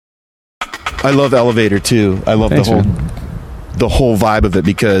I love Elevator too. I love the whole vibe of it,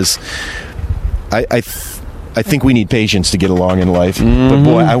 because I think we need patience to get along in life. But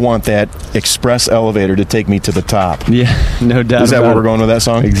boy, I want that express elevator to take me to the top. Yeah, no doubt. Is that where we're going with that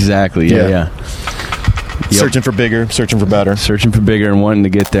song? Exactly. Yeah. Yep. Searching for bigger, searching for better. Searching for bigger and wanting to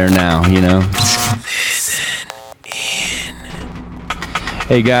get there now, you know?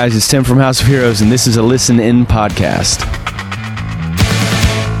 Hey guys, it's Tim from House of Heroes, and this is a Listen In podcast.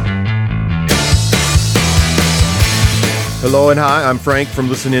 Hello and hi, I'm Frank from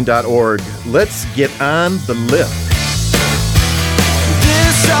listenin.org. Let's get on the lift.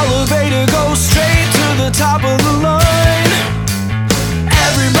 This elevator goes straight to the top of the line.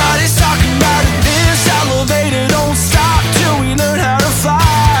 Everybody's talking about it. This elevator don't stop till we learn how to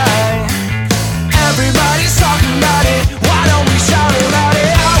fly. Everybody's talking about it. Why don't we shout about it?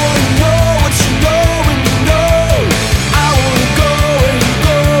 I wanna know what you know when you know. I wanna go when you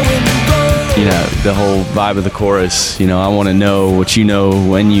go when you go. You know, the whole vibe of the chorus, you know, I want to know what you know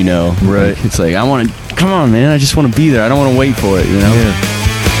when you know. Right. Like, it's like, I want to, come on, man, I just want to be there. I don't want to wait for it, you know? Yeah.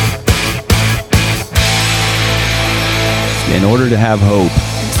 In order to have hope,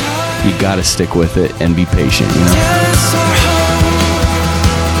 you got to stick with it and be patient, you know? Yes, our hope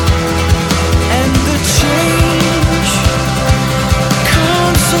and the change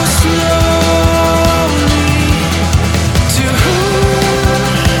comes so slowly. To whom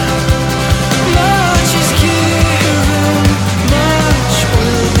much is given, much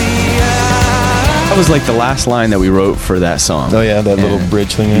will be asked. That was like the last line that we wrote for that song. Oh yeah, that little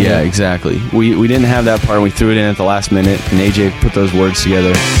bridge thing. Yeah, exactly. We didn't have that part, and we threw it in at the last minute, and AJ put those words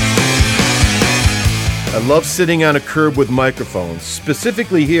together. I love sitting on a curb with microphones,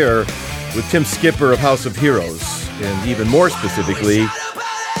 specifically here with Tim Skipper of House of Heroes, and even more specifically,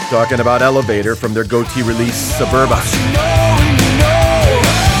 talking about Elevator from their Goatee release, Suburba.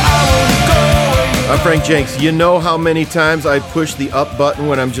 I'm Frank Jenks. You know how many times I push the up button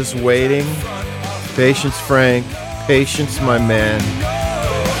when I'm just waiting? Patience, Frank. Patience, my man.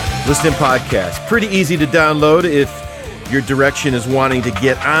 Listen podcast. Pretty easy to download if your direction is wanting to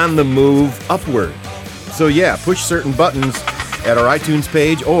get on the move upward. So yeah, push certain buttons at our iTunes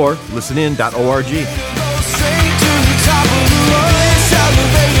page or listenin.org. Straight to the top of the road.